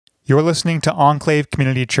You're listening to Enclave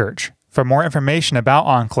Community Church. For more information about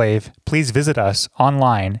Enclave, please visit us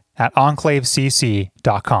online at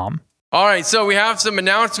enclavecc.com. All right, so we have some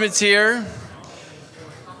announcements here.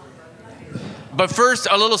 But first,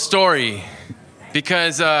 a little story.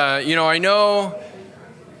 Because, I know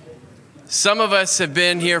some of us have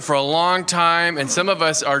been here for a long time, and some of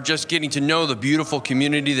us are just getting to know the beautiful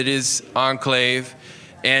community that is Enclave.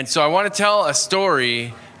 And so I want to tell a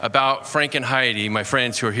story about Frank and Heidi, my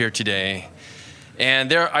friends who are here today. And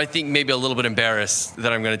they're, I think, maybe a little bit embarrassed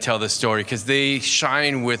that I'm going to tell this story because they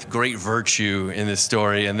shine with great virtue in this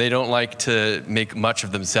story, and they don't like to make much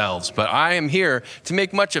of themselves. But I am here to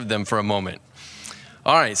make much of them for a moment.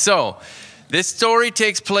 All right, so this story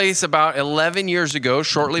takes place about 11 years ago,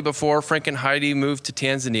 shortly before Frank and Heidi moved to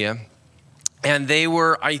Tanzania. And they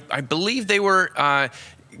were, I believe they were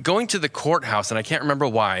going to the courthouse, and I can't remember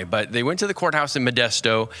why, but they went to the courthouse in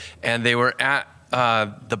Modesto, and they were at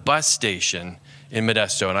the bus station in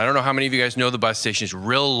Modesto. And I don't know how many of you guys know the bus station. It's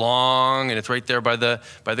real long, and it's right there by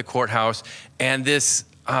the courthouse. And this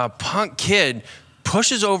punk kid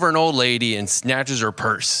pushes over an old lady and snatches her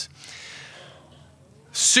purse.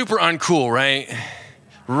 Super uncool, right?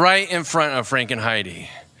 Right in front of Frank and Heidi.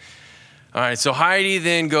 All right, so Heidi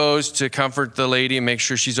then goes to comfort the lady and make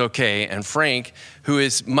sure she's okay. And Frank, who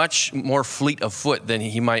is much more fleet of foot than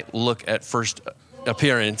he might look at first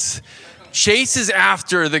appearance, chases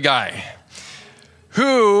after the guy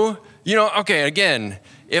who, okay, again,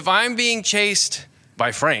 if I'm being chased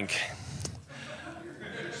by Frank,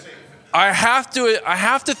 I have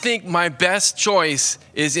to think my best choice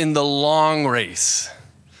is in the long race,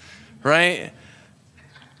 right?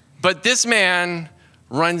 But this man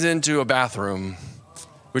runs into a bathroom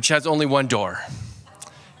which has only one door,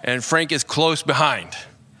 and Frank is close behind.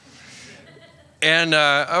 And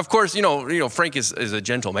of course, Frank is a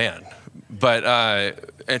gentle man, but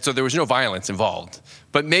and so there was no violence involved,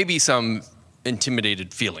 but maybe some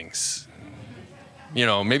intimidated feelings.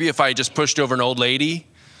 Maybe if I just pushed over an old lady,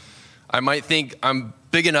 I might think I'm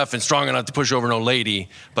big enough and strong enough to push over an old lady,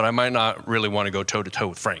 but I might not really want to go toe-to-toe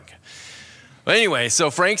with Frank. But anyway,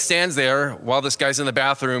 so Frank stands there while this guy's in the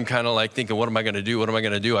bathroom, kind of like thinking, what am I going to do? What am I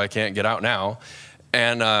going to do? I can't get out now.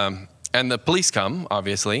 And the police come,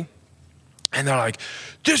 obviously, and they're like,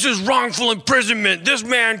 this is wrongful imprisonment. This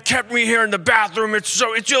man kept me here in the bathroom. It's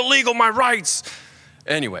illegal, my rights.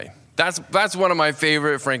 Anyway, that's one of my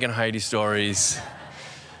favorite Frank and Heidi stories.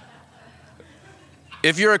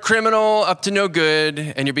 If you're a criminal up to no good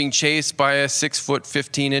and you're being chased by a 6',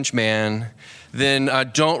 15-inch man, then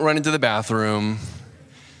don't run into the bathroom.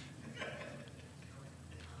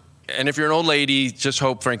 And if you're an old lady, just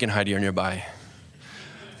hope Frank and Heidi are nearby.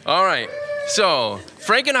 All right, so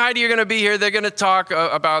Frank and Heidi are going to be here. They're going to talk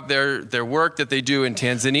about their work that they do in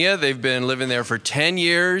Tanzania. They've been living there for 10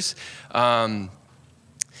 years.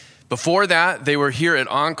 Before that, they were here at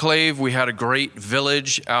Enclave. We had a great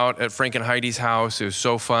village out at Frank and Heidi's house. It was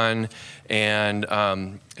so fun and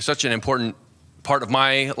such an important part of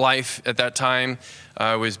my life at that time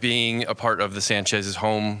was being a part of the Sanchez's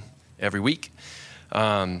home every week.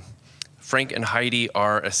 Frank and Heidi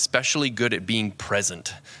are especially good at being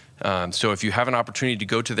present. So if you have an opportunity to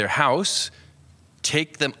go to their house,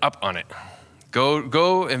 take them up on it.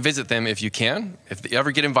 Go and visit them if you can. If they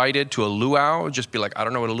ever get invited to a luau, just be like, I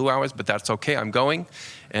don't know what a luau is, but that's okay, I'm going.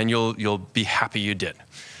 And you'll be happy you did.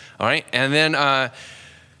 All right, and then,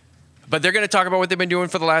 but they're gonna talk about what they've been doing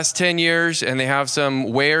for the last 10 years, and they have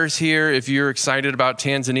some wares here. If you're excited about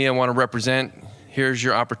Tanzania and wanna represent, here's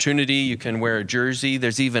your opportunity. You can wear a jersey.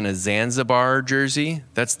 There's even a Zanzibar jersey.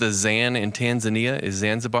 That's the Zan in Tanzania, is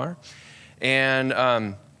Zanzibar.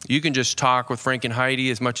 And you can just talk with Frank and Heidi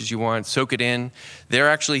as much as you want, soak it in. They're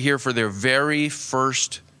actually here for their very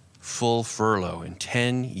first full furlough in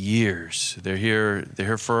 10 years. They're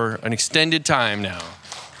here for an extended time now.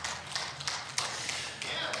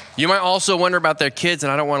 You might also wonder about their kids,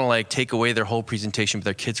 and I don't want to take away their whole presentation, but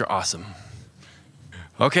their kids are awesome.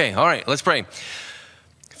 Okay, all right, let's pray.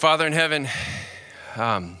 Father in heaven,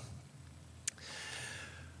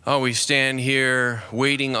 we stand here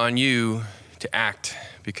waiting on you to act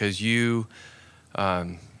because you're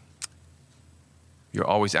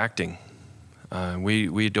always acting.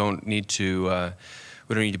 We don't need to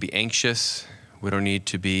be anxious. We don't need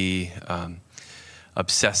to be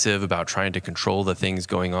obsessive about trying to control the things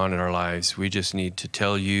going on in our lives. We just need to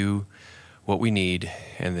tell you what we need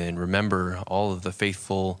and then remember all of the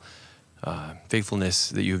faithfulness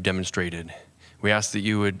that you have demonstrated. We ask that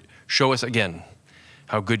you would show us again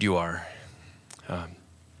how good you are.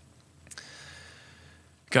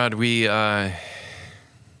 God, we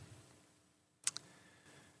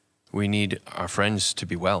We need our friends to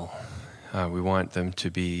be well. We want them to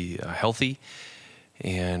be healthy,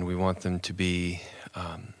 and we want them to be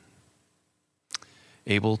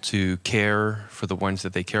able to care for the ones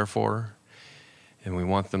that they care for. And we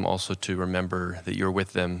want them also to remember that you're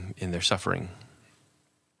with them in their suffering.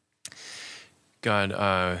 God,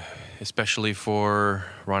 especially for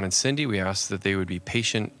Ron and Cindy, we ask that they would be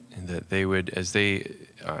patient and that they would, as they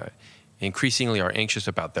increasingly are anxious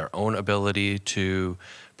about their own ability to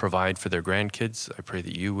provide for their grandkids, I pray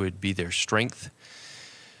that you would be their strength,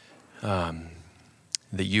 that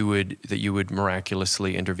you would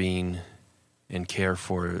miraculously intervene and care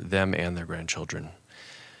for them and their grandchildren,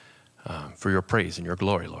 for your praise and your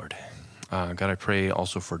glory, Lord. God, I pray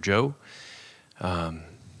also for Joe.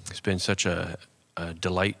 It's been such a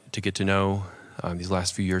delight to get to know these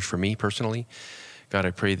last few years for me personally. God,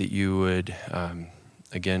 I pray that you would,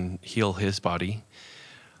 again, heal his body.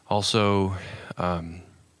 Also,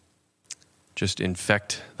 just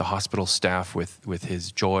infect the hospital staff with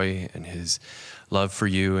his joy and his love for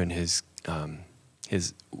you and his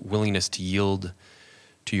willingness to yield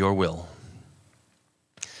to your will.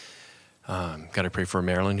 God, I pray for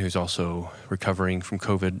Marilyn, who's also recovering from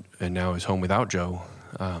COVID and now is home without Joe,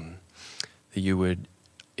 that you would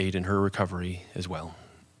aid in her recovery as well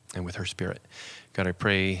and with her spirit. God, I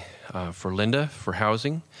pray for Linda for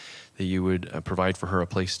housing, that you would provide for her a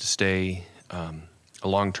place to stay, a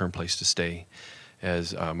long-term place to stay,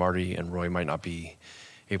 as Marty and Roy might not be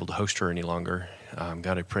able to host her any longer.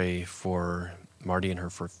 God, I pray for Marty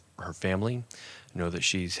and for her family. I know that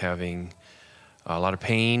she's having a lot of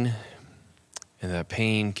pain, and that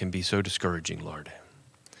pain can be so discouraging, Lord.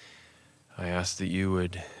 I ask that you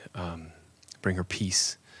would bring her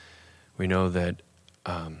peace. We know that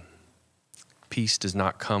peace does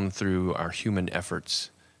not come through our human efforts,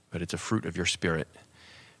 but it's a fruit of your Spirit.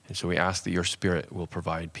 And so we ask that your Spirit will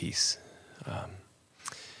provide peace.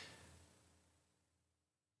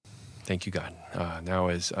 Thank you, God. Now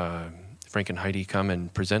as Frank and Heidi come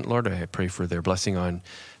and present, Lord, I pray for their blessing on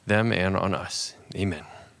them and on us. Amen.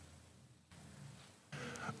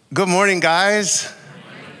 Good morning, guys.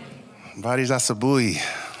 Baris Asabui.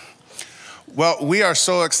 Well, we are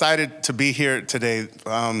so excited to be here today.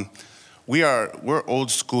 We're old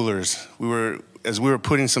schoolers. As we were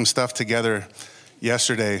putting some stuff together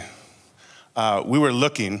yesterday, we were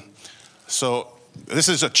looking. So this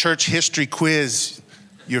is a church history quiz.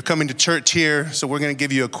 You're coming to church here, so we're going to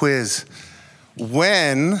give you a quiz.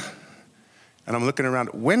 And I'm looking around,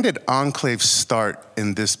 when did Enclave start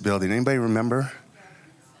in this building? Anybody remember?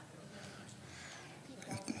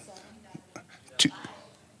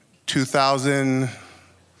 2000.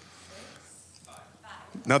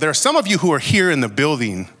 Now, there are some of you who are here in the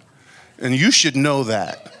building, and you should know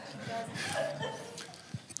that.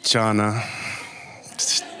 Jonna,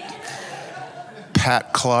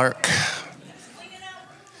 Pat Clark.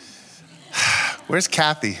 Where's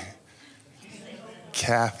Kathy?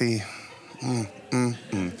 Kathy.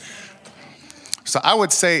 So I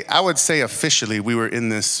would say officially we were in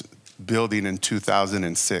this building in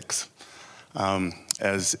 2006.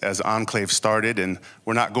 As Enclave started, and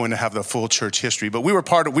we're not going to have the full church history, but we were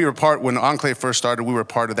part when Enclave first started. We were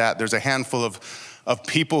part of that. There's a handful of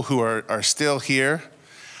people who are still here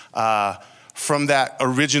from that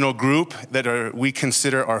original group that we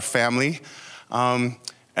consider our family. And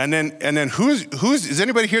then who's is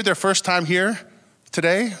anybody here their first time here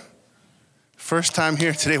today? First time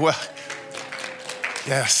here today? Well,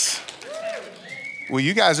 yes. Well,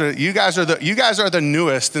 you guys are the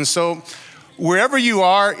newest, and so wherever you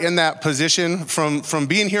are in that position, from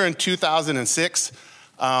being here in 2006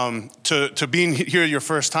 to being here your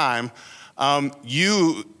first time,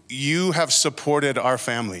 you have supported our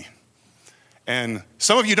family. And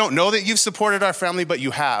some of you don't know that you've supported our family, but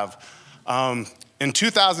you have. In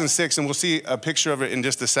 2006, and we'll see a picture of it in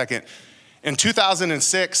just a second. In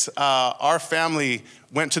 2006, our family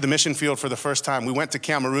went to the mission field for the first time. We went to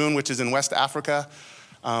Cameroon, which is in West Africa.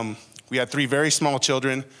 We had 3 very small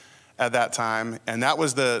children at that time, and that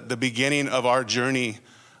was the beginning of our journey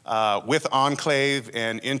with Enclave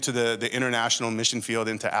and into the international mission field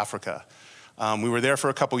into Africa. We were there for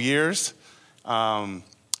a couple years.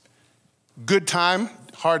 Good time,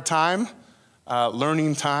 hard time,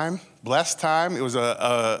 learning time, blessed time. It was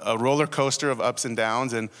a roller coaster of ups and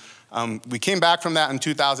downs, and we came back from that in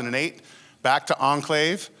 2008, back to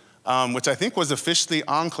Enclave, which I think was officially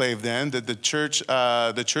Enclave then. The church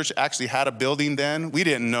actually had a building then. We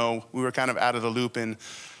didn't know. We were kind of out of the loop. In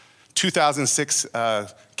 2006,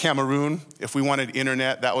 Cameroon, if we wanted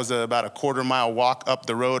internet, that was about a quarter-mile walk up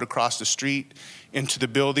the road across the street into the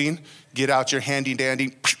building, get out your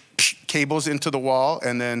handy-dandy cables into the wall,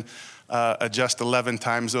 and then adjust 11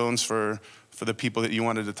 time zones for the people that you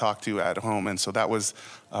wanted to talk to at home. And so that was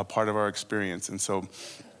part of our experience. And so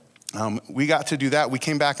we got to do that. We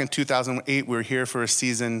came back in 2008. We were here for a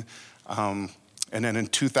season. And then in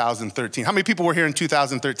 2013, how many people were here in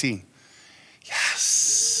 2013?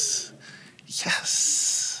 Yes.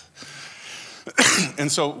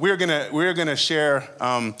 And so we're gonna share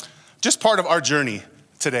just part of our journey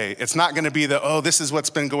today. It's not gonna be this is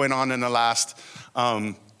what's been going on in the last,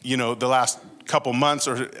 the last couple months,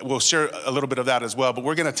 or we'll share a little bit of that as well. But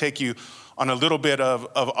we're gonna take you on a little bit of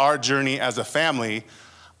our journey as a family,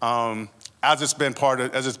 as it's been part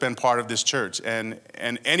of this church. And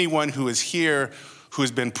anyone who is here, who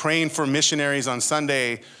has been praying for missionaries on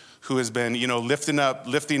Sunday, who has been, lifting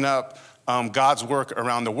up God's work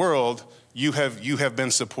around the world, you have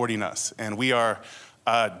been supporting us. And we are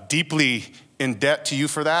deeply in debt to you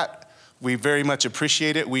for that. We very much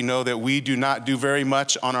appreciate it. We know that we do not do very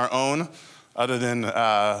much on our own other than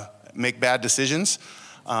make bad decisions.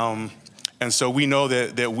 And so we know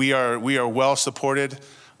that we are well supported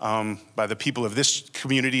by the people of this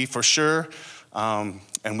community for sure.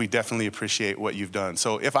 And we definitely appreciate what you've done.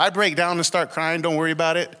 So if I break down and start crying, don't worry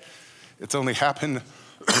about it. It's only happened.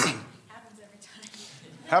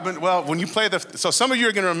 Well, when you play so some of you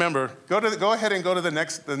are going to remember. Go ahead and go to the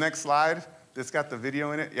next slide. That's got the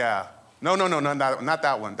video in it. Yeah. No, not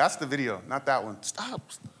that one. That's the video, not that one. Stop.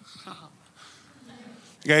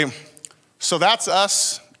 Okay. So that's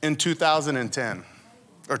us in 2010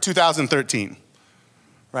 or 2013,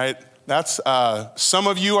 right? That's some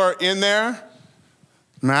of you are in there.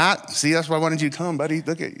 Matt, see, that's why I wanted you to come, buddy.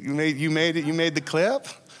 Look at you made it. You made the clip,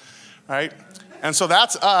 right? And so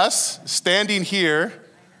that's us standing here.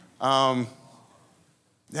 Yeah.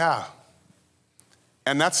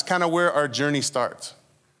 And that's kind of where our journey starts,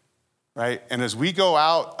 right? And as we go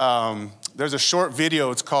out, there's a short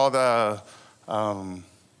video. It's called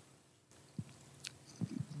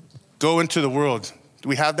Go Into the World. Do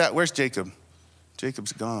we have that? Where's Jacob?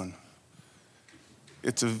 Jacob's gone.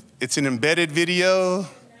 It's an embedded video.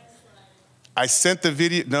 I sent the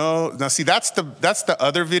video. No, see, that's the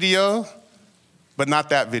other video, but not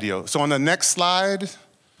that video. So on the next slide,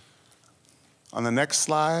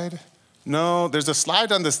 no, there's a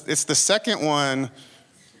slide on this. It's the second one.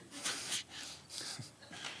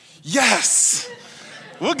 Yes,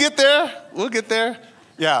 we'll get there.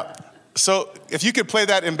 Yeah. So if you could play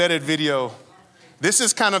that embedded video, this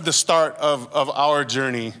is kind of the start of our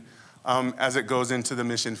journey. As it goes into the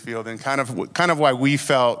mission field, and kind of why we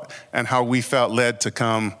felt and how we felt led to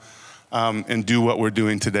come and do what we're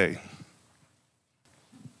doing today.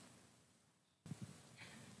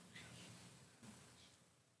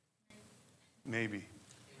 Maybe.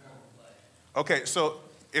 Okay, so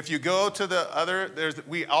if you go to the other,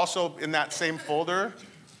 we also, in that same folder,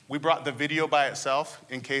 we brought the video by itself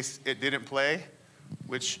in case it didn't play,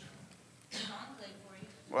 which,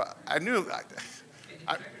 well, I knew.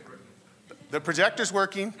 The projector's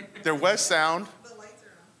working. There was sound. The lights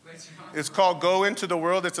are on. It's called Go Into the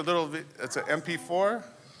World. It's an MP4.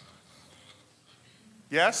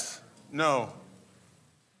 Yes? No?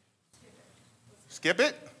 Skip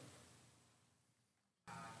it?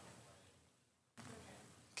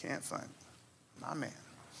 Can't find it. My man.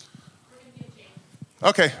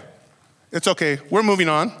 Okay. It's okay. We're moving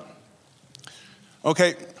on.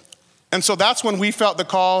 Okay. And so that's when we felt the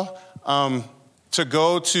call to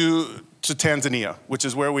go to Tanzania, which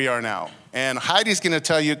is where we are now. And Heidi's going to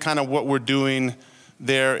tell you kind of what we're doing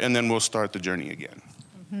there, and then we'll start the journey again.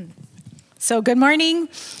 Mm-hmm. So good morning.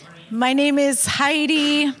 My name is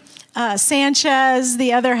Heidi Sanchez,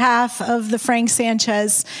 the other half of the Frank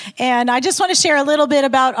Sanchez. And I just want to share a little bit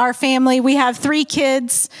about our family. We have 3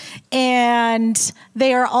 kids, and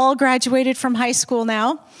they are all graduated from high school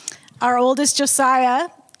now. Our oldest, Josiah,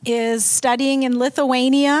 is studying in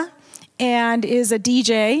Lithuania and is a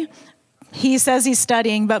DJ. He says he's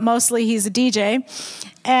studying, but mostly he's a DJ.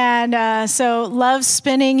 And so loves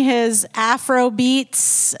spinning his Afro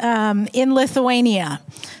beats in Lithuania.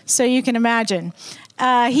 So you can imagine.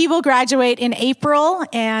 He will graduate in April,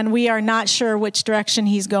 and we are not sure which direction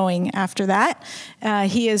he's going after that.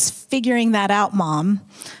 He is figuring that out, Mom.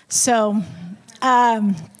 So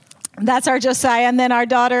that's our Josiah. And then our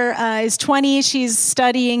daughter is 20. She's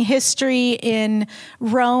studying history in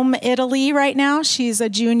Rome, Italy right now. She's a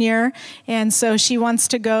junior. And so she wants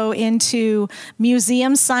to go into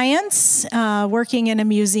museum science, working in a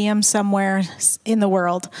museum somewhere in the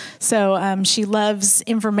world. So she loves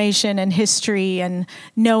information and history and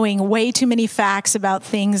knowing way too many facts about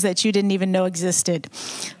things that you didn't even know existed.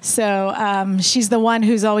 So she's the one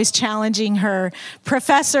who's always challenging her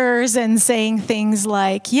professors and saying things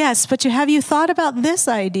like, yes, but have you thought about this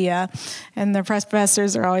idea? And the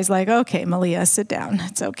professors are always like, okay, Malia, sit down.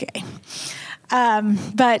 It's okay.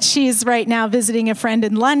 But she's right now visiting a friend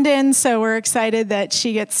in London, so we're excited that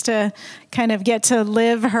she gets to kind of get to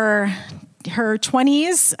live her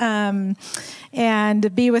 20s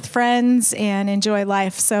and be with friends and enjoy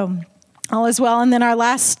life. So all is well. And then our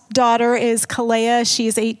last daughter is Kalea.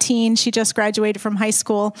 She's 18. She just graduated from high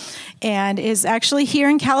school and is actually here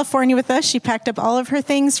in California with us. She packed up all of her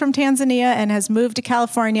things from Tanzania and has moved to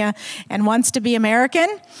California and wants to be American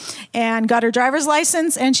and got her driver's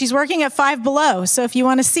license, and she's working at Five Below. So if you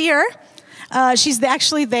want to see her, she's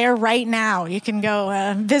actually there right now. You can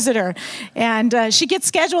go visit her. And she gets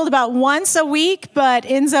scheduled about once a week, but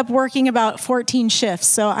ends up working about 14 shifts.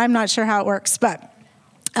 So I'm not sure how it works, but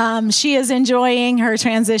she is enjoying her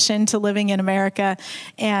transition to living in America,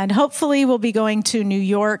 and hopefully we'll be going to New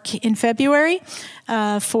York in February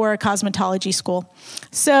for a cosmetology school.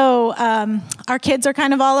 So our kids are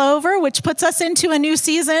kind of all over, which puts us into a new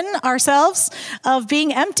season ourselves of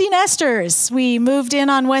being empty nesters. We moved in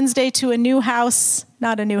on Wednesday to a new house.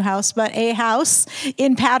 Not a new house, but a house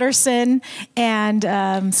in Patterson.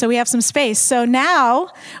 And so we have some space. So now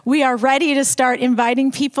we are ready to start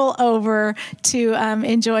inviting people over to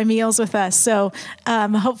enjoy meals with us. So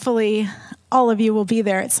hopefully all of you will be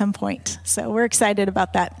there at some point. So we're excited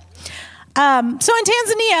about that. So in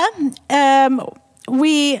Tanzania,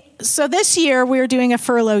 so this year we're doing a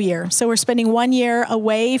furlough year. So we're spending 1 year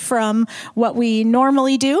away from what we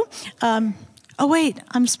normally do. Oh wait,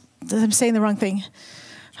 I'm saying the wrong thing.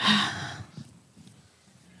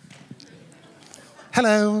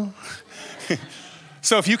 Hello.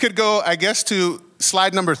 So if you could go, I guess, to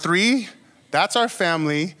slide number 3, that's our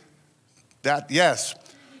family. Yes.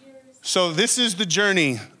 So this is the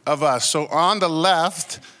journey of us. So on the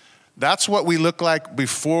left, that's what we look like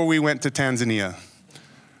before we went to Tanzania,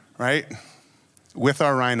 right? With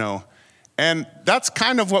our rhino. And that's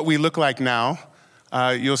kind of what we look like now.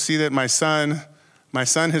 You'll see that my son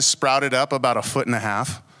has sprouted up about 1.5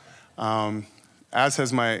 feet, as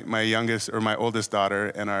has my youngest, or my oldest daughter,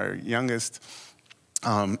 and our youngest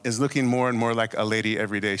is looking more and more like a lady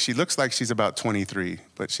every day. She looks like she's about 23,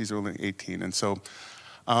 but she's only 18. And so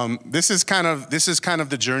this is kind of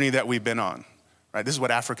the journey that we've been on, right? This is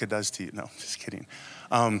what Africa does to you. No, just kidding.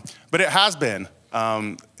 But it has been.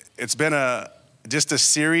 It's been just a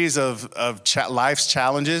series of life's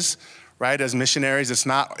challenges. Right, as missionaries, it's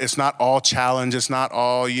not all challenge. It's not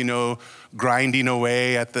all grinding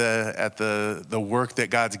away at the work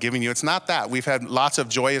that God's giving you. It's not that. We've had lots of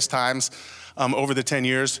joyous times over the 10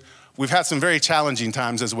 years. We've had some very challenging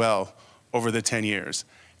times as well over the 10 years.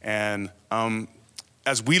 And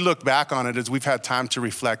as we look back on it, as we've had time to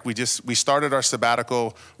reflect, we started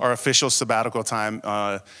our official sabbatical time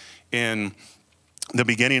in the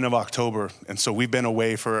beginning of October. And so we've been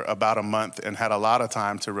away for about a month and had a lot of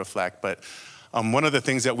time to reflect. But one of the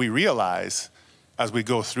things that we realize as we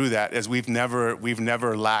go through that is we've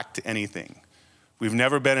never lacked anything. We've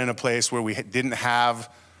never been in a place where we didn't have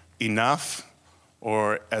enough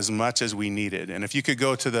or as much as we needed. And if you could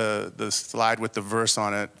go to the slide with the verse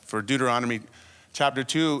on it, for Deuteronomy chapter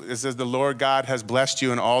 2, it says, "The Lord God has blessed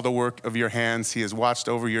you in all the work of your hands. He has watched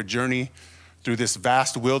over your journey through this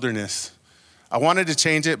vast wilderness." I wanted to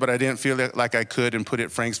change it, but I didn't feel like I could and put it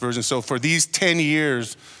Frank's version. "So for these 10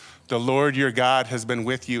 years, the Lord your God has been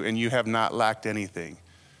with you and you have not lacked anything."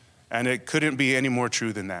 And it couldn't be any more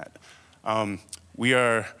true than that. We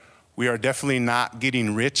are definitely not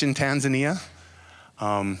getting rich in Tanzania,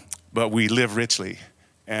 but we live richly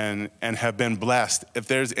and have been blessed. If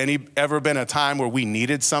there's ever been a time where we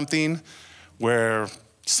needed something, where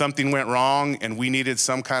something went wrong and we needed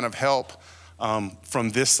some kind of help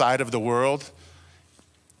from this side of the world,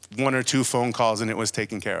 1 or 2 phone calls and it was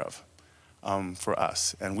taken care of for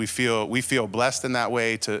us. And we feel blessed in that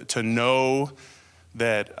way to know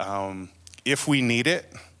that if we need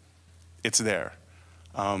it, it's there.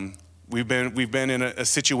 We've been in a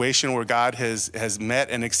situation where God has met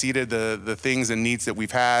and exceeded the things and needs that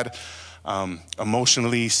we've had,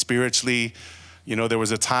 emotionally, spiritually. There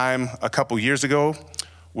was a time a couple years ago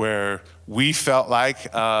where we felt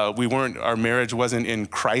like our marriage wasn't in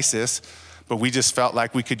crisis, but we just felt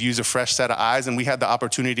like we could use a fresh set of eyes. And we had the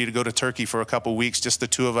opportunity to go to Turkey for a couple weeks, just the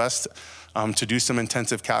 2 of us, to do some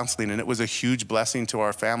intensive counseling. And it was a huge blessing to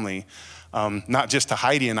our family, not just to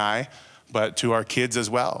Heidi and I, but to our kids as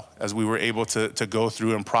well, as we were able to go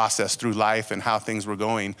through and process through life and how things were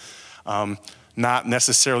going. Not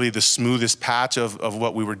necessarily the smoothest patch of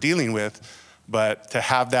what we were dealing with, but to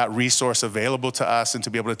have that resource available to us and to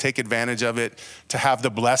be able to take advantage of it, to have the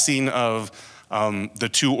blessing of the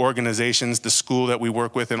two organizations, the school that we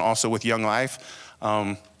work with and also with Young Life.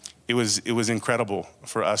 It was incredible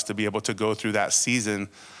for us to be able to go through that season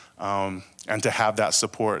and to have that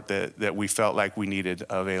support that we felt like we needed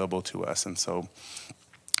available to us. And so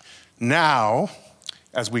now,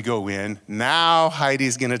 as we go in, now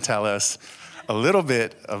Heidi's going to tell us a little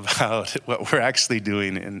bit about what we're actually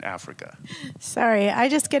doing in Africa. Sorry, I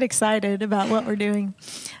just get excited about what we're doing.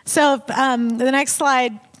 So the next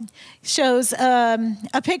slide shows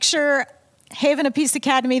a picture, Haven of Peace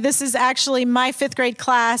Academy. This is actually my 5th grade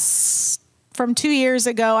class from 2 years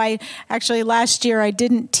ago. Last year I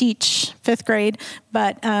didn't teach 5th grade,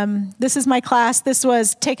 but this is my class. This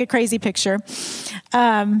was Take a Crazy Picture.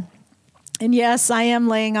 And yes, I am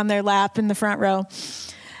laying on their lap in the front row.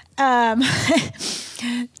 At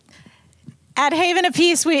Haven of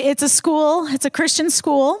Peace, it's a school. It's a Christian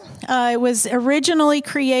school. It was originally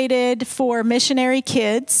created for missionary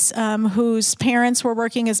kids whose parents were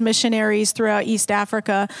working as missionaries throughout East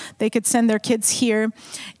Africa. They could send their kids here.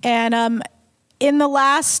 And in the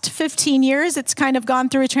last 15 years, it's kind of gone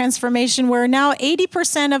through a transformation where now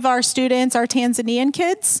 80% of our students are Tanzanian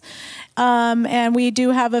kids. And we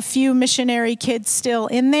do have a few missionary kids still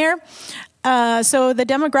in there. So the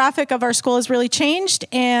demographic of our school has really changed,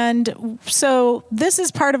 and so this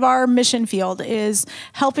is part of our mission field, is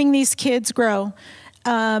helping these kids grow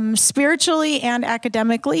spiritually and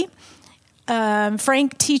academically.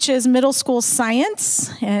 Frank teaches middle school science,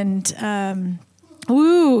 and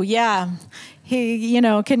he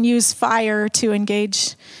can use fire to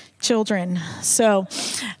engage children. So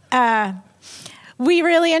we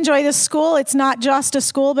really enjoy this school. It's not just a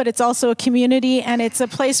school, but it's also a community, and it's a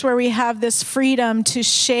place where we have this freedom to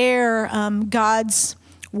share God's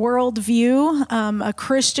worldview, a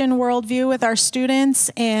Christian worldview with our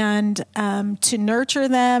students, and to nurture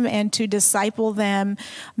them and to disciple them.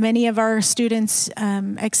 Many of our students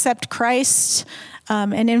accept Christ.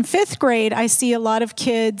 And in 5th grade, I see a lot of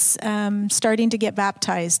kids starting to get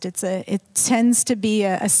baptized. It tends to be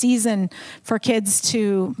a season for kids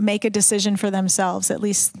to make a decision for themselves, at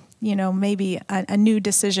least, maybe a new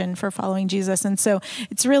decision for following Jesus. And so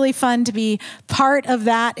it's really fun to be part of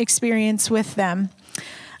that experience with them.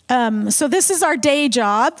 So this is our day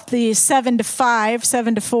job, the 7 to 5,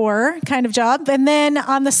 7 to 4 kind of job. And then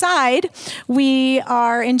on the side, we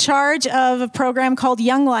are in charge of a program called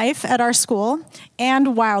Young Life at our school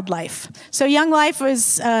and Wildlife. So Young Life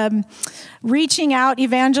was reaching out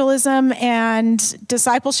evangelism and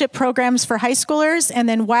discipleship programs for high schoolers. And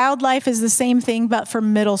then Wildlife is the same thing, but for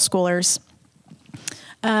middle schoolers.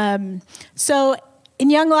 So in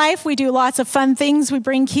Young Life, we do lots of fun things. We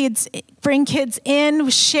bring kids in,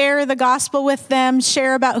 share the gospel with them,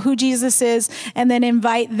 share about who Jesus is, and then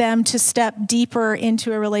invite them to step deeper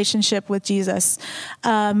into a relationship with Jesus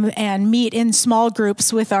and meet in small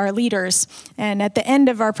groups with our leaders. And at the end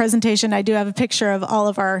of our presentation, I do have a picture of all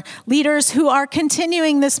of our leaders who are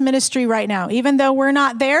continuing this ministry right now. Even though we're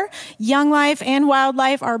not there, Young Life and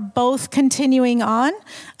Wildlife are both continuing on.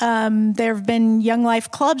 There have been Young Life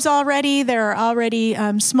clubs already. There are already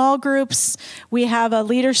small groups. We have a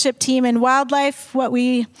leadership team in Wildlife. What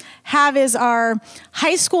we have is our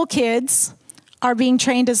high school kids are being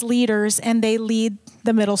trained as leaders, and they lead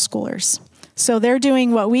the middle schoolers. So they're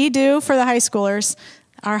doing what we do for the high schoolers.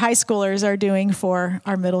 Our high schoolers are doing for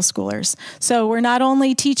our middle schoolers. So we're not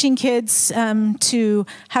only teaching kids to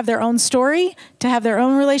have their own story, to have their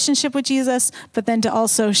own relationship with Jesus, but then to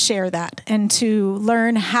also share that and to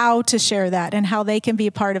learn how to share that and how they can be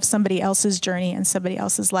a part of somebody else's journey and somebody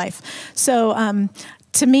else's life. So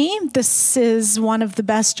to me, this is one of the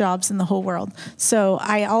best jobs in the whole world. So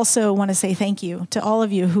I also want to say thank you to all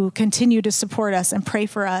of you who continue to support us and pray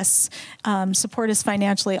for us, support us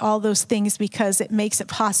financially, all those things, because it makes it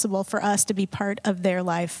possible for us to be part of their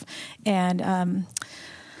life. And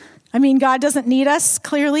God doesn't need us,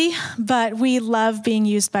 clearly, but we love being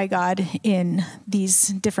used by God in these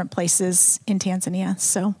different places in Tanzania.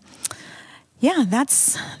 So yeah,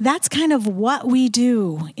 that's kind of what we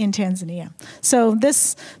do in Tanzania. So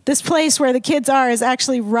this place where the kids are is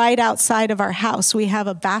actually right outside of our house. We have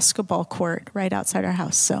a basketball court right outside our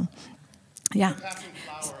house. So, yeah.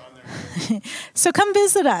 So come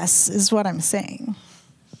visit us is what I'm saying.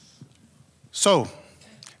 So,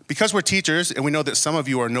 because we're teachers and we know that some of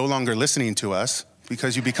you are no longer listening to us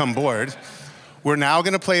because you become bored, we're now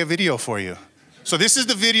going to play a video for you. So this is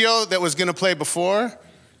the video that was going to play before.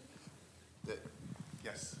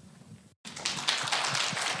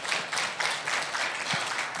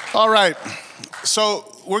 All right,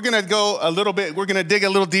 so we're going to go we're going to dig a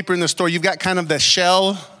little deeper in the story. You've got kind of the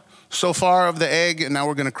shell so far of the egg, and now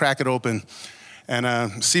we're going to crack it open.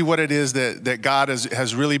 and see what it is that God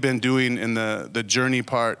has really been doing in the journey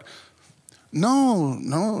part. No.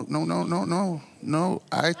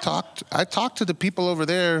 I talked to the people over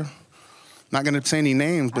there. Not going to say any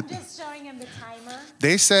names, but I'm just showing him the timer.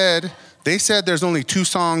 They said there's only 2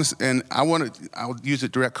 songs, and I'll use a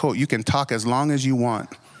direct quote. You can talk as long as you want.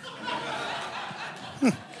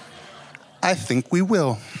 I think we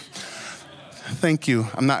will. Thank you.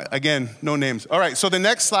 I'm not, again, no names. All right, so the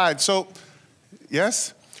next slide. So,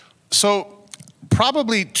 yes? So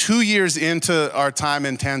probably 2 years into our time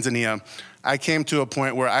in Tanzania, I came to a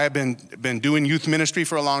point where I had been doing youth ministry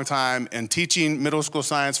for a long time and teaching middle school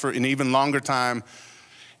science for an even longer time,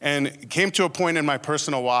 and came to a point in my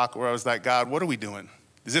personal walk where I was like, God, what are we doing?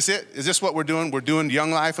 Is this it? Is this what we're doing? We're doing Young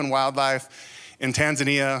Life and Wildlife in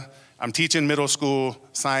Tanzania. I'm teaching middle school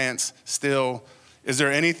science still. Is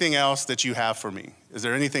there anything else that you have for me? Is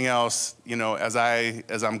there anything else, as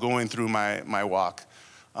I'm going through my walk?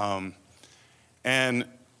 And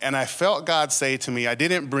I felt God say to me, I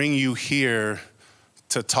didn't bring you here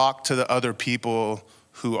to talk to the other people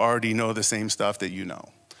who already know the same stuff that you know,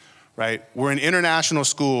 right? We're an international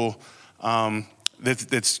school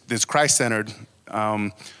that's Christ-centered,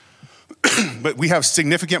 but we have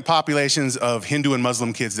significant populations of Hindu and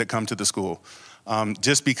Muslim kids that come to the school.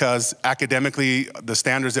 Just because academically the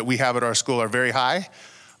standards that we have at our school are very high,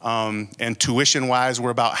 and tuition-wise we're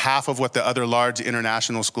about half of what the other large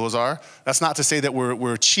international schools are. That's not to say that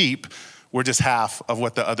we're cheap. We're just half of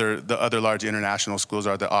what the other large international schools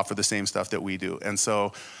are that offer the same stuff that we do. And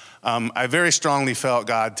so I very strongly felt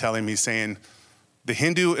God telling me, saying, the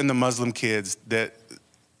Hindu and the Muslim kids that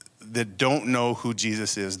don't know who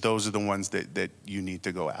Jesus is, those are the ones that you need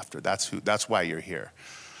to go after. That's why you're here.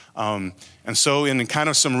 And so in kind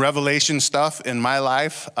of some revelation stuff in my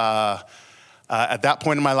life, at that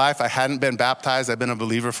point in my life, I hadn't been baptized. I've been a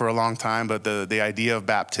believer for a long time, but the idea of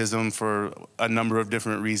baptism for a number of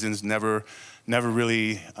different reasons never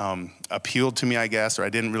really appealed to me, I guess, or I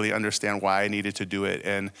didn't really understand why I needed to do it.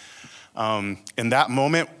 And in that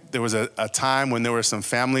moment, there was a time when there were some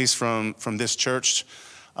families from this church.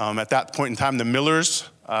 At that point in time, the Millers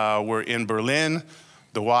were in Berlin.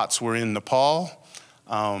 The Watts were in Nepal.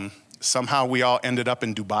 Somehow we all ended up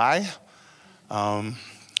in Dubai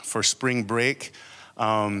for spring break.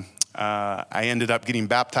 I ended up getting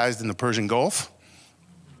baptized in the Persian Gulf.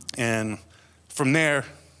 And from there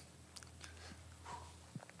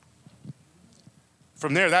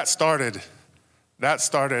that started,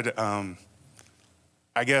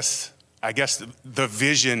 I guess the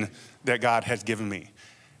vision that God had given me.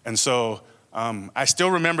 And so I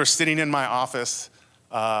still remember sitting in my office,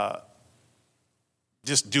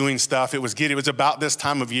 just doing stuff. It was about this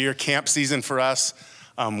time of year, camp season for us.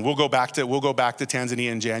 We'll go back to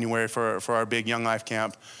Tanzania in January for our big Young Life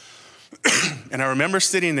camp. And I remember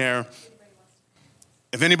sitting there.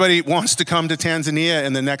 If anybody wants to come to Tanzania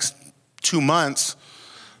in the next 2 months,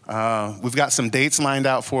 we've got some dates lined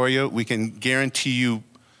out for you. We can guarantee you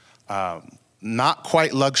not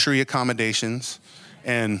quite luxury accommodations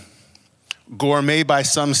and gourmet by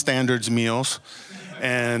some standards meals,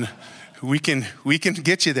 and we can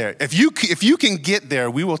get you there. If you can get there,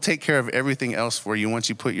 we will take care of everything else for you once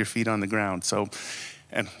you put your feet on the ground. So,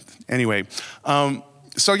 and anyway,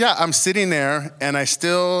 so yeah, I'm sitting there, and I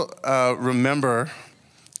still remember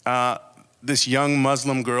this young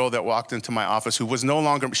Muslim girl that walked into my office who was no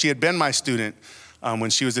longer. She had been my student when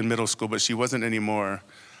she was in middle school, but she wasn't anymore.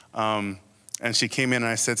 And she came in,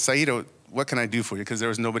 and I said, "Saida, what can I do for you?" Because there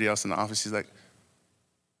was nobody else in the office. She's like,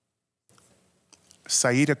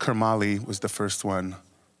 Saida Kermali was the first one.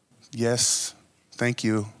 Yes, thank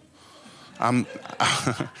you.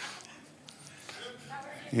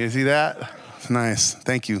 You see that? Nice.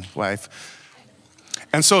 Thank you, wife.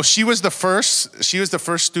 And so she was the first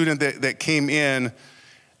student that came in,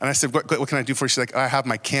 and I said, what can I do for you? She's like, I have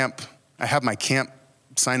my camp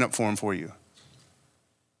sign up form for you.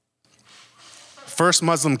 First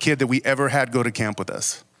Muslim kid that we ever had go to camp with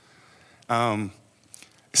us.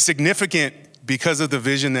 Significant because of the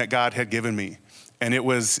vision that God had given me. And it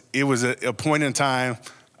was a point in time,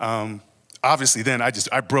 obviously then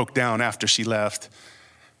I broke down after she left,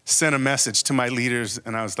 sent a message to my leaders,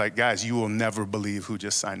 and I was like, guys, you will never believe who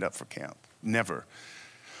just signed up for camp. Never.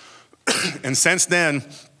 And since then,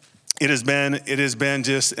 it has been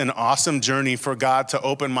just an awesome journey for God to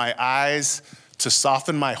open my eyes, to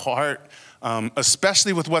soften my heart,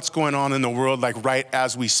 especially with what's going on in the world, like right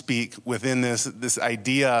as we speak, within this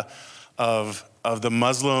idea of the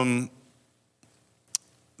Muslim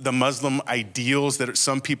ideals that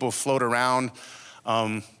some people float around.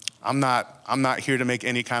 I'm not here to make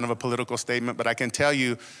any kind of a political statement, but I can tell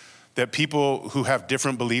you that people who have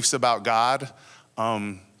different beliefs about God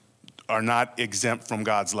are not exempt from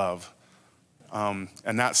God's love. And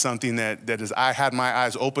that's something that is, I had my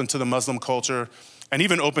eyes open to the Muslim culture and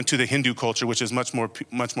even open to the Hindu culture, which is much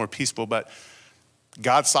more peaceful. But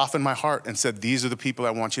God softened my heart and said, these are the people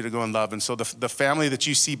I want you to go and love. And so the family that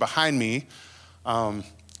you see behind me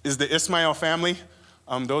is the Ismail family.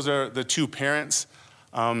 Those are the two parents.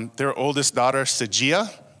 Their oldest daughter, Sajia,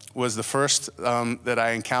 was the first that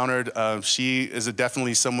I encountered. She is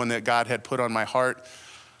definitely someone that God had put on my heart.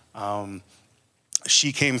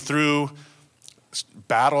 She came through,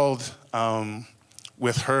 battled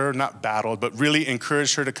with her, not battled, but really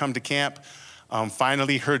encouraged her to come to camp.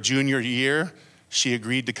 Finally, her junior year, she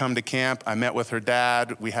agreed to come to camp. I met with her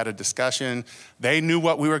dad. We had a discussion. They knew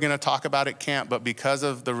what we were going to talk about at camp, but because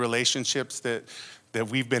of the relationships that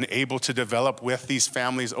we've been able to develop with these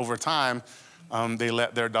families over time, they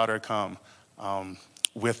let their daughter come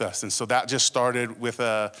with us. And so that just started with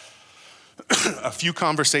a few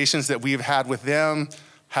conversations that we've had with them,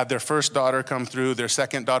 had their first daughter come through. Their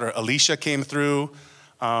second daughter, Alicia, came through.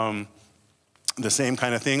 The same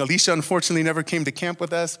kind of thing. Alicia, unfortunately, never came to camp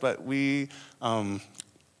with us, but we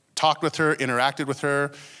talked with her, interacted with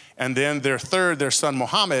her. And then their son,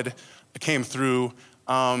 Mohammed, came through.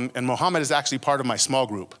 And Mohammed is actually part of my small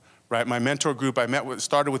group, right? My mentor group,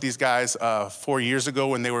 started with these guys 4 years ago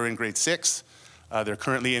when they were in grade 6. They're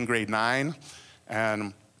currently in grade 9.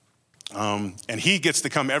 And he gets to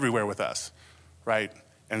come everywhere with us, right?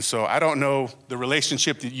 And so I don't know the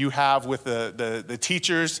relationship that you have with the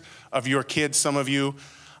teachers of your kids, some of you,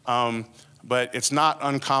 but it's not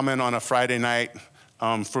uncommon on a Friday night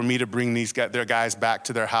for me to bring their guys back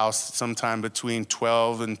to their house sometime between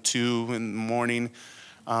 12 and 2 in the morning.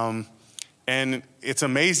 And it's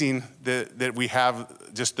amazing that we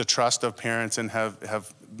have just the trust of parents and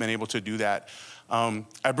have been able to do that.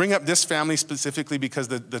 I bring up this family specifically because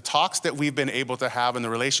the talks that we've been able to have and the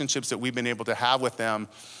relationships that we've been able to have with them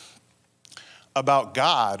about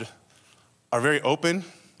God are very open,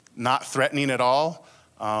 not threatening at all.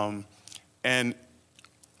 And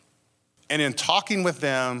in talking with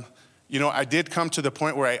them, I did come to the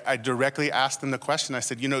point where I directly asked them the question. I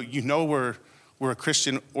said, we're a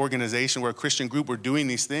Christian organization, we're a Christian group, we're doing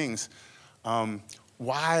these things.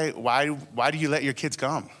 Why do you let your kids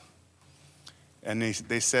come? And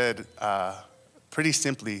they said, pretty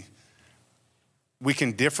simply, we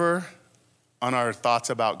can differ on our thoughts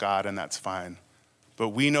about God, and that's fine. But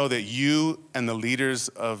we know that you and the leaders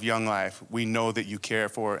of Young Life, we know that you care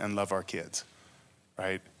for and love our kids,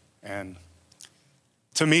 right? And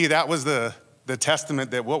to me, that was the testament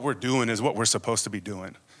that what we're doing is what we're supposed to be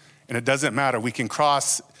doing. And it doesn't matter. We can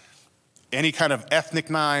cross any kind of ethnic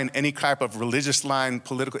line, any type of religious line,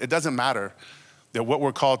 political, it doesn't matter. That what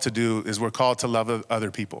we're called to do is we're called to love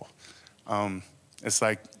other people. It's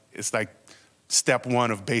like step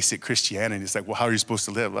one of basic Christianity. It's like, well, how are you supposed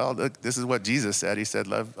to live? Well, look, this is what Jesus said. He said,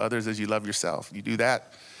 love others as you love yourself. You do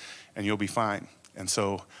that and you'll be fine. And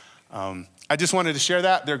so I just wanted to share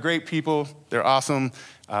that. They're great people. They're awesome.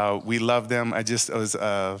 We love them. I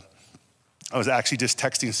was actually just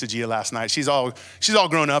texting Sajia last night. She's all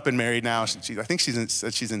grown up and married now. I think she's in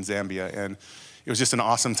Zambia, and it was just an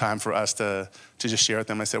awesome time for us to just share with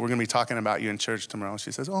them. I said, we're going to be talking about you in church tomorrow.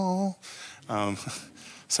 She says, oh.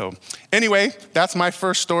 So anyway, that's my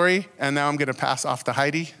first story, and now I'm going to pass off to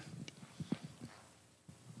Heidi.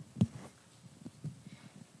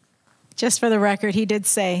 Just for the record, he did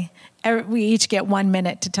say we each get 1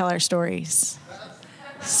 minute to tell our stories.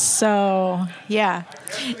 So, yeah.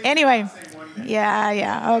 Anyway,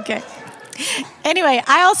 yeah, okay. Anyway,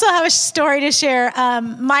 I also have a story to share.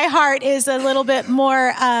 My heart is a little bit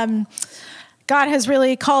more, God has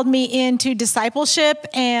really called me into discipleship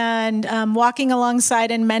and walking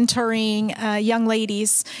alongside and mentoring young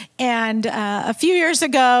ladies. And a few years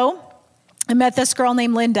ago, I met this girl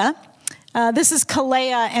named Linda. This is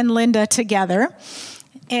Kalea and Linda together,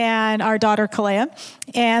 and our daughter Kalea.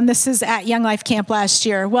 And this is at Young Life Camp last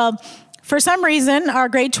year. Well, for some reason, our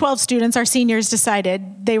grade 12 students, our seniors,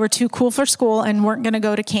 decided they were too cool for school and weren't going to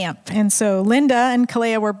go to camp. And so Linda and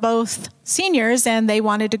Kalea were both seniors, and they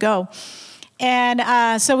wanted to go.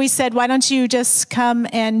 And so we said, why don't you just come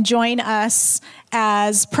and join us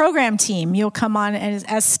as program team? You'll come on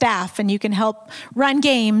as staff, and you can help run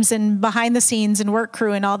games and behind the scenes and work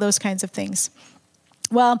crew and all those kinds of things.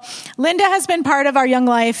 Well, Linda has been part of our Young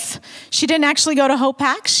Life. She didn't actually go to Hope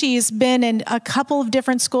Pack. She's been in a couple of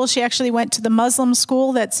different schools. She actually went to the Muslim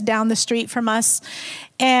school that's down the street from us.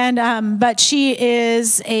 And but she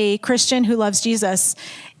is a Christian who loves Jesus.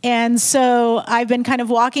 And so I've been kind of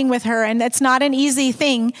walking with her, and it's not an easy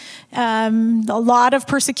thing. A lot of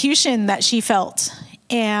persecution that she felt.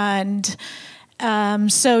 And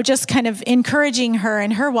so just kind of encouraging her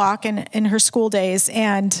in her walk and in her school days.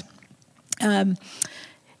 And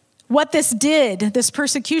what this did, this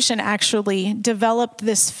persecution actually developed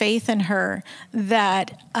this faith in her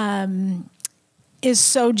that is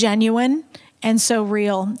so genuine and so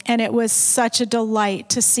real. And it was such a delight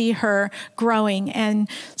to see her growing. And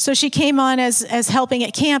so she came on as helping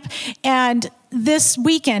at camp. And this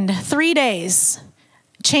weekend, 3 days,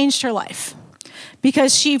 changed her life.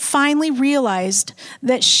 Because she finally realized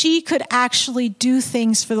that she could actually do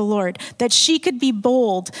things for the Lord, that she could be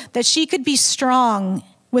bold, that she could be strong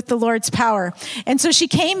with the Lord's power. And so she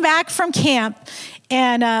came back from camp,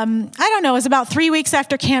 and I don't know, it was about 3 weeks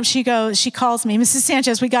after camp, she calls me, Mrs.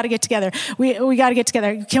 Sanchez, we got to get together. We got to get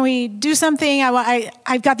together. Can we do something?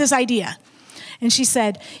 I've got this idea. And she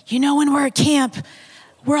said, when we're at camp,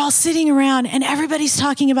 we're all sitting around and everybody's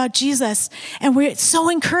talking about Jesus, and it's so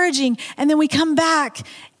encouraging. And then we come back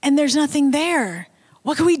and there's nothing there.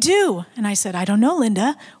 What can we do? And I said, I don't know,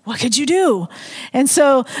 Linda. What could you do? And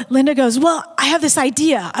so Linda goes, well, I have this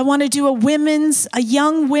idea. I want to do a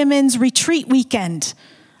young women's retreat weekend.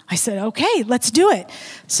 I said, okay, let's do it.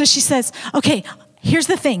 So she says, okay, here's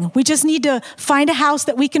the thing. We just need to find a house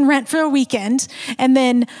that we can rent for a weekend, and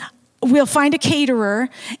then we'll find a caterer,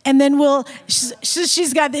 and then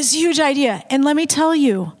she's got this huge idea. And let me tell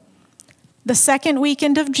you, the second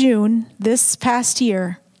weekend of June, this past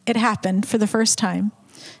year, it happened for the first time.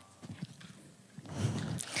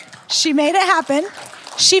 She made it happen.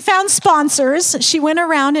 She found sponsors. She went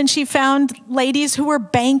around and she found ladies who were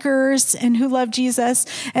bankers and who loved Jesus,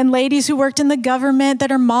 and ladies who worked in the government that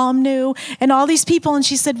her mom knew, and all these people. And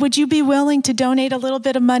she said, would you be willing to donate a little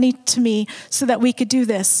bit of money to me so that we could do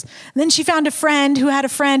this? And then she found a friend who had a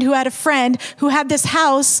friend who had a friend who had this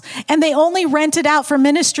house, and they only rented out for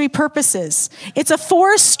ministry purposes. It's a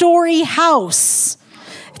 4-story house.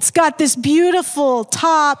 It's got this beautiful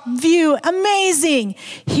top view, amazing.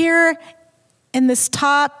 Here in this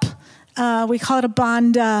top, we call it a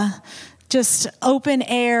banda, just open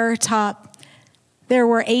air top, there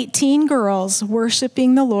were 18 girls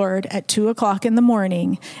worshiping the Lord at 2:00 in the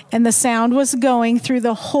morning, and the sound was going through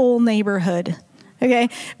the whole neighborhood, okay?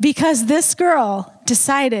 Because this girl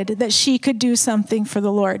decided that she could do something for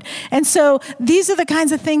the Lord. And so these are the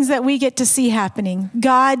kinds of things that we get to see happening.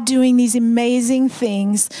 God doing these amazing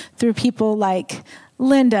things through people like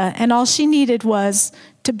Linda, and all she needed was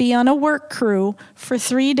to be on a work crew for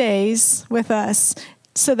 3 days with us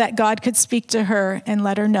so that God could speak to her and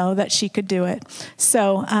let her know that she could do it.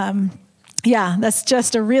 So, that's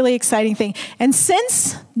just a really exciting thing. And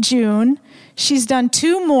since June, she's done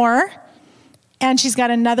 2 more, and she's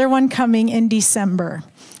got another one coming in December.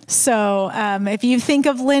 So if you think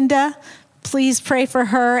of Linda, please pray for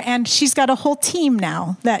her. And she's got a whole team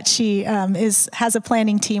now that she has a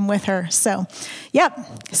planning team with her. So,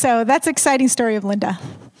 So that's an exciting story of Linda.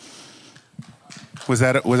 Was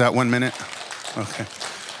that 1 minute? Okay.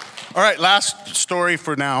 All right, last story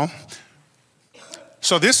for now.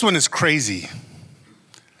 So this one is crazy.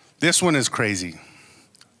 This one is crazy.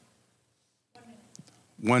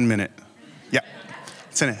 1 minute. Yeah,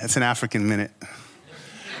 it's an African minute.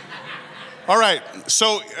 All right,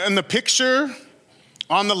 so in the picture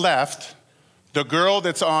on the left, the girl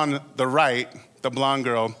that's on the right, the blonde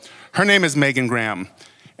girl, her name is Megan Graham.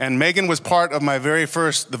 And Megan was part of the very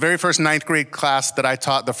first 9th grade class that I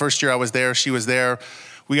taught. The first year I was there, she was there.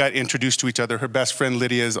 We got introduced to each other. Her best friend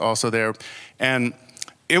Lydia is also there. And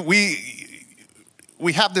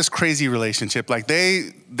we have this crazy relationship. Like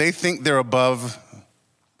they think they're above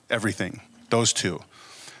everything, those two.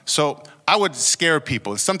 So I would scare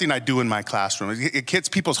people. It's something I do in my classroom. It gets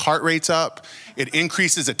people's heart rates up. It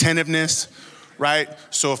increases attentiveness, right?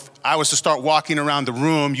 So if I was to start walking around the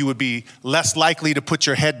room, you would be less likely to put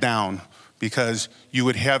your head down because you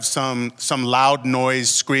would have some loud noise,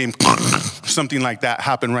 scream, something like that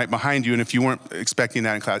happen right behind you, and if you weren't expecting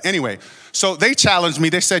that in class. Anyway, so they challenged me.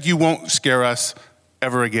 They said, you won't scare us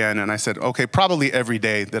ever again. And I said, okay, probably every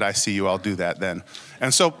day that I see you, I'll do that then.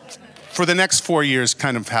 And so for the next 4 years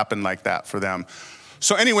kind of happened like that for them.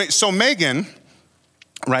 So anyway, so Megan,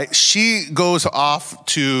 right, she goes off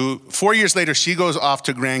to, 4 years later, she goes off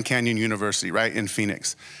to Grand Canyon University, right, in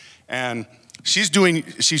Phoenix. And she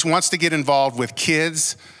wants to get involved with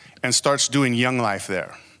kids and starts doing Young Life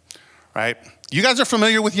there, right? You guys are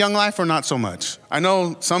familiar with Young Life or not so much? I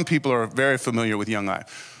know some people are very familiar with Young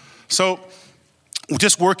Life. So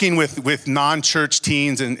just working with non-church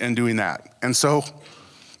teens and doing that. And so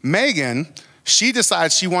Megan, she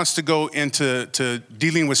decides she wants to go into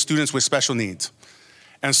dealing with students with special needs.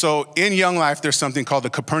 And so in Young Life, there's something called the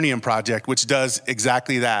Capernaum Project, which does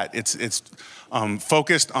exactly that. It's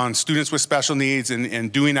focused on students with special needs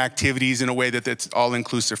and doing activities in a way that's all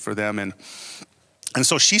inclusive for them. And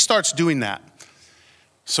so she starts doing that.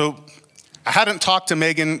 So I hadn't talked to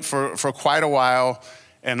Megan for quite a while,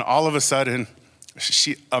 and all of a sudden,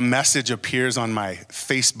 a message appears on my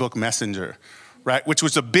Facebook Messenger, right? Which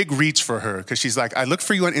was a big reach for her, because she's like, I look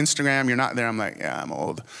for you on Instagram, you're not there. I'm like, yeah, I'm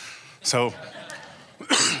old. So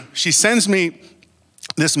she sends me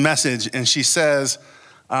this message, and she says,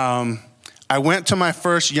 I went to my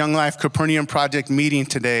first Young Life Capernaum Project meeting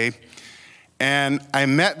today, and I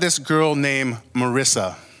met this girl named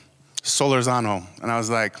Marissa Solorzano. And I was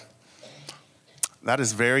like, that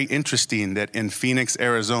is very interesting that in Phoenix,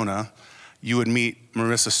 Arizona, you would meet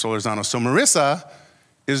Marissa Solorzano. So Marissa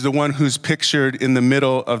is the one who's pictured in the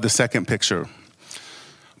middle of the second picture.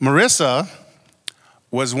 Marissa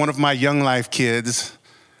was one of my Young Life kids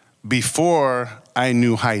before I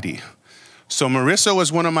knew Heidi. So Marissa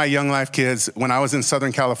was one of my Young Life kids when I was in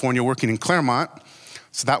Southern California working in Claremont.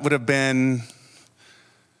 So that would have been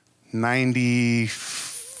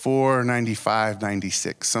 94, 95,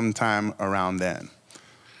 96, sometime around then.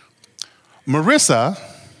 Marissa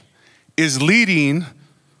is leading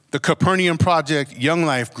the Capernaum Project Young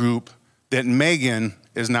Life group that Megan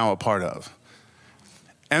is now a part of.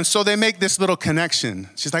 And so they make this little connection.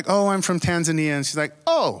 She's like, oh, I'm from Tanzania. And she's like,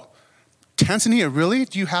 oh, Tanzania, really?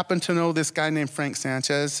 Do you happen to know this guy named Frank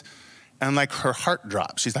Sanchez? And like her heart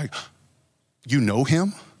drops. She's like, you know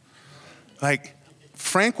him? Like,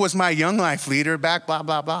 Frank was my Young Life leader back, blah,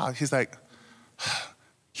 blah, blah. He's like,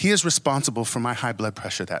 he is responsible for my high blood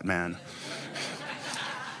pressure, that man.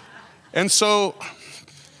 And so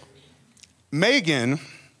Megan,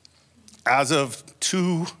 as of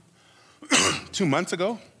two months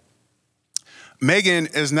ago, Megan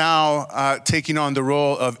is now taking on the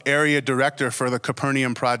role of area director for the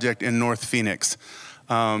Capernaum Project in North Phoenix,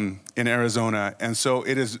 in Arizona. And so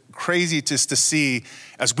it is crazy just to see,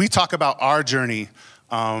 as we talk about our journey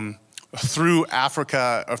through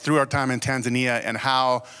Africa, or through our time in Tanzania, and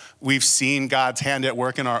how we've seen God's hand at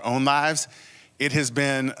work in our own lives, it has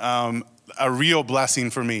been a real blessing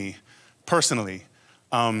for me personally,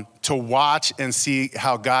 to watch and see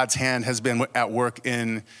how God's hand has been at work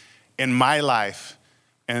in my life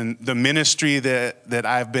and the ministry that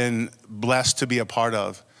I've been blessed to be a part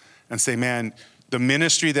of, and say, man, the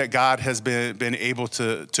ministry that God has been able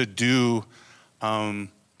to do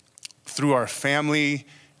through our family,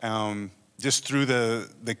 just through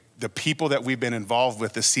the people that we've been involved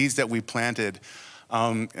with, the seeds that we planted.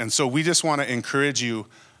 And so we just want to encourage you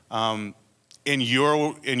in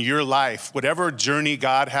your life, whatever journey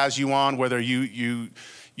God has you on, whether you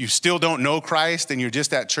still don't know Christ and you're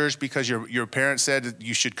just at church because your parents said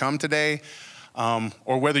you should come today,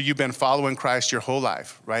 or whether you've been following Christ your whole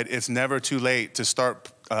life, right? It's never too late to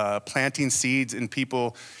start planting seeds in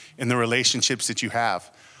people, in the relationships that you have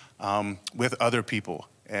with other people,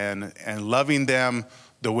 and loving them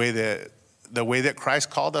the way that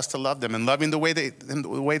Christ called us to love them, and loving the way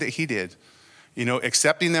that He did. You know,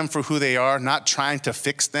 accepting them for who they are, not trying to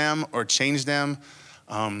fix them or change them,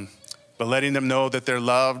 but letting them know that they're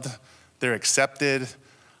loved, they're accepted.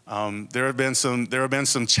 There have been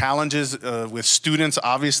some challenges with students,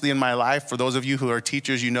 obviously, in my life. For those of you who are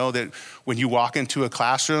teachers, you know that when you walk into a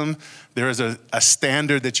classroom, there is a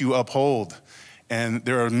standard that you uphold. And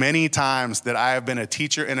there are many times that I have been a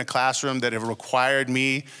teacher in a classroom that have required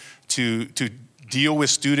me to deal with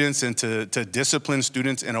students and to discipline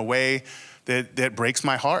students in a way that breaks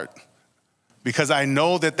my heart. Because I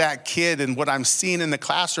know that kid and what I'm seeing in the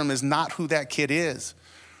classroom is not who that kid is,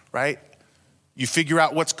 right? You figure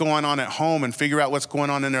out what's going on at home and figure out what's going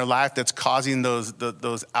on in their life that's causing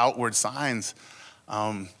those outward signs.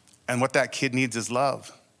 And what that kid needs is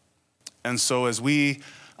love. And so as we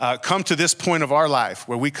come to this point of our life,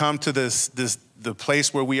 where we come to the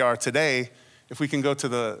place where we are today, if we can go to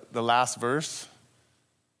the last verse,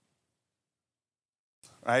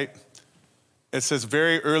 right? It says,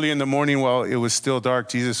 very early in the morning while it was still dark,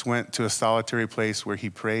 Jesus went to a solitary place where he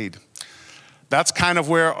prayed. That's kind of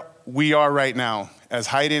where we are right now. As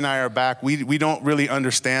Heidi and I are back, we don't really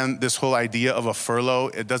understand this whole idea of a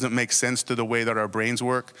furlough. It doesn't make sense to the way that our brains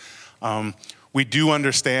work. We do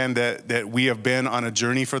understand that we have been on a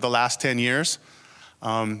journey for the last 10 years.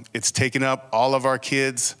 It's taken up all of our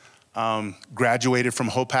kids' graduated from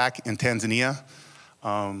HOPAC in Tanzania.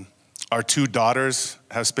 Our 2 daughters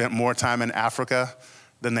have spent more time in Africa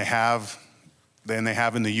than they have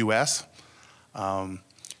in the U.S.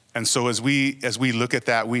 And so as we look at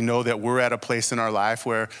that, we know that we're at a place in our life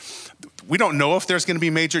where we don't know if there's going to be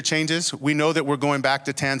major changes. We know that we're going back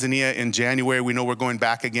to Tanzania in January. We know we're going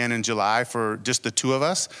back again in July for just the 2 of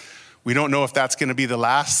us. We don't know if that's going to be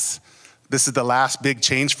this is the last big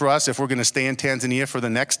change for us, if we're going to stay in Tanzania for the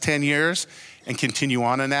next 10 years and continue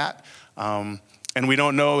on in that. And we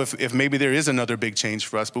don't know if maybe there is another big change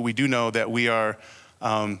for us, but we do know that we are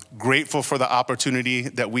grateful for the opportunity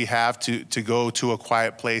that we have to go to a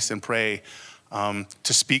quiet place and pray, to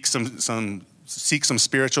seek some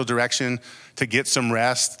spiritual direction, to get some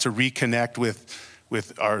rest, to reconnect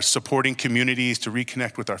with our supporting communities, to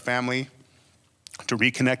reconnect with our family, to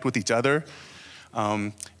reconnect with each other,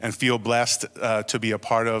 and feel blessed to be a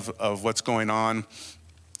part of what's going on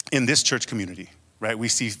in this church community, right? We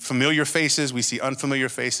see familiar faces, we see unfamiliar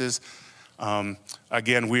faces.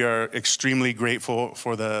 Again, we are extremely grateful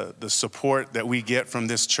for the support that we get from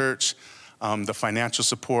this church, the financial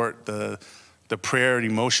support, the prayer,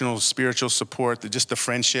 emotional, spiritual support, just the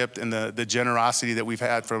friendship and the generosity that we've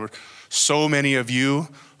had from so many of you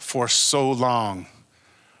for so long,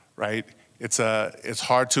 right? It's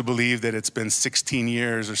hard to believe that it's been 16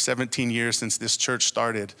 years or 17 years since this church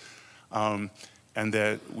started, and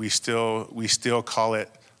that we still call it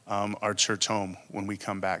our church home when we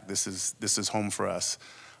come back. This is home for us.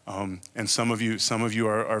 And some of you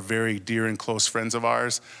are very dear and close friends of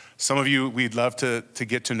ours. Some of you we'd love to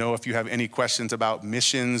get to know if you have any questions about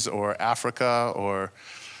missions or Africa or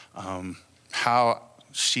how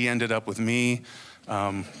she ended up with me.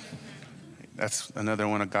 That's another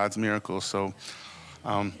one of God's miracles. So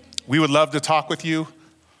we would love to talk with you.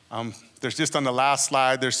 There's just on the last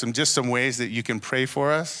slide, there's some ways that you can pray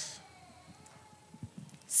for us.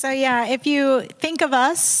 So yeah, if you think of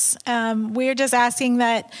us, we're just asking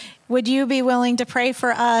that, would you be willing to pray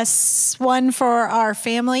for us, one, for our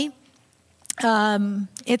family?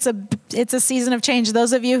 It's a season of change.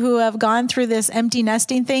 Those of you who have gone through this empty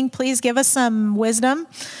nesting thing, please give us some wisdom,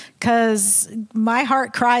 because my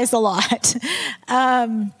heart cries a lot.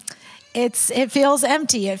 It feels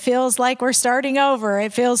empty. It feels like we're starting over.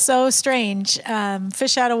 It feels so strange,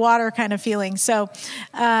 fish out of water kind of feeling. So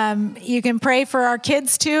you can pray for our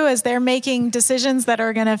kids too, as they're making decisions that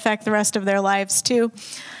are going to affect the rest of their lives too.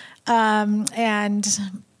 And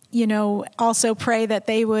also pray that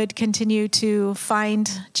they would continue to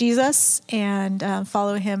find Jesus and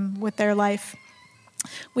follow him with their life.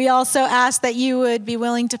 We also ask that you would be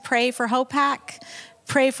willing to pray for HOPAC,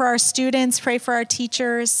 pray for our students, pray for our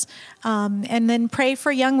teachers, and then pray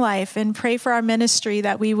for Young Life and pray for our ministry,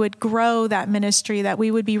 that we would grow that ministry, that we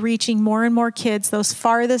would be reaching more and more kids, those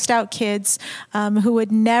farthest out kids who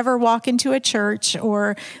would never walk into a church,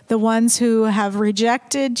 or the ones who have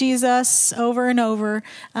rejected Jesus over and over,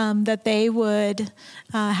 that they would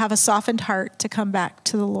have a softened heart to come back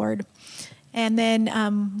to the Lord. And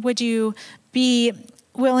then would you be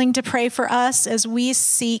willing to pray for us as we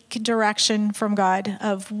seek direction from God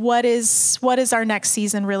of what is our next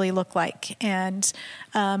season really look like? And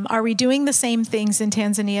are we doing the same things in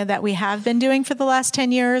Tanzania that we have been doing for the last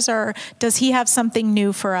 10 years, or does he have something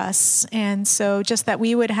new for us? And so just that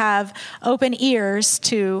we would have open ears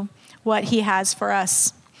to what he has for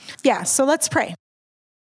us. Yeah, so let's pray.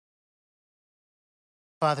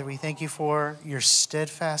 Father, we thank you for your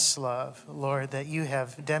steadfast love, Lord, that you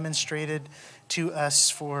have demonstrated to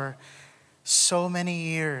us for so many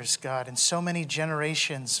years, God, and so many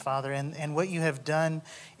generations, Father, and what you have done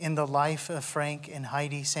in the life of Frank and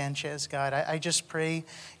Heidi Sanchez, God. I just pray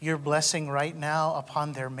your blessing right now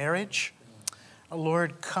upon their marriage.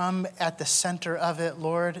 Lord, come at the center of it,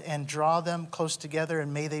 Lord, and draw them close together,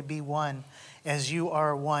 and may they be one as you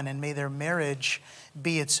are one, and may their marriage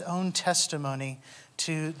be its own testimony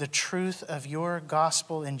to the truth of your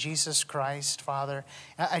gospel in Jesus Christ, Father.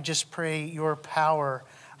 I just pray your power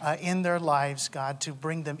in their lives, God, to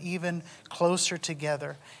bring them even closer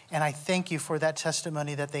together. And I thank you for that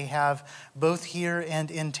testimony that they have both here and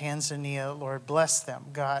in Tanzania. Lord, bless them,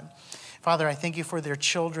 God. Father, I thank you for their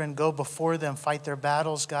children. Go before them, fight their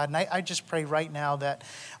battles, God. And I just pray right now that,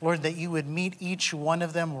 Lord, that you would meet each one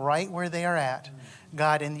of them right where they are at,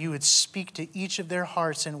 God, and you would speak to each of their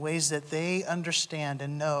hearts in ways that they understand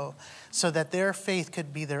and know, so that their faith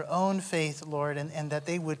could be their own faith, Lord, and that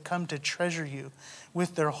they would come to treasure you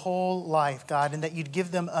with their whole life, God, and that you'd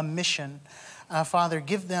give them a mission Father,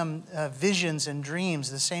 give them visions and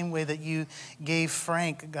dreams the same way that you gave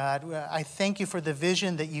Frank, God. I thank you for the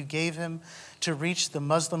vision that you gave him to reach the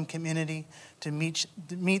Muslim community, to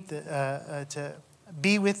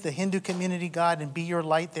be with the Hindu community, God, and be your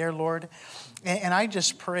light there, Lord. And I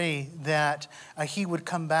just pray that he would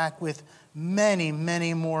come back with many,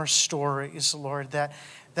 many more stories, Lord, that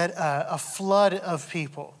a flood of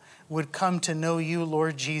people would come to know you,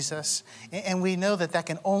 Lord Jesus. And we know that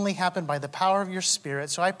can only happen by the power of your Spirit.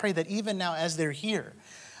 So I pray that even now as they're here,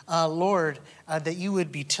 Lord, that you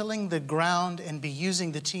would be tilling the ground and be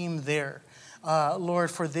using the team there,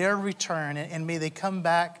 Lord, for their return. And may they come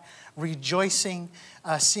back rejoicing,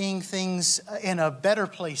 seeing things in a better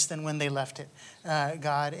place than when they left it,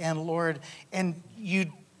 God. And Lord, and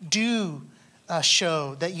you do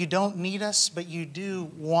show that you don't need us, but you do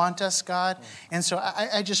want us, God. And so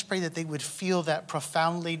I just pray that they would feel that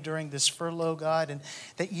profoundly during this furlough, God, and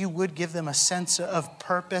that you would give them a sense of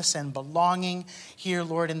purpose and belonging here,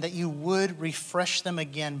 Lord, and that you would refresh them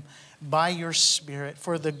again by your Spirit.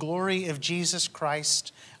 For the glory of Jesus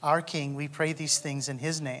Christ, our King, we pray these things in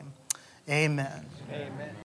his name. Amen. Amen.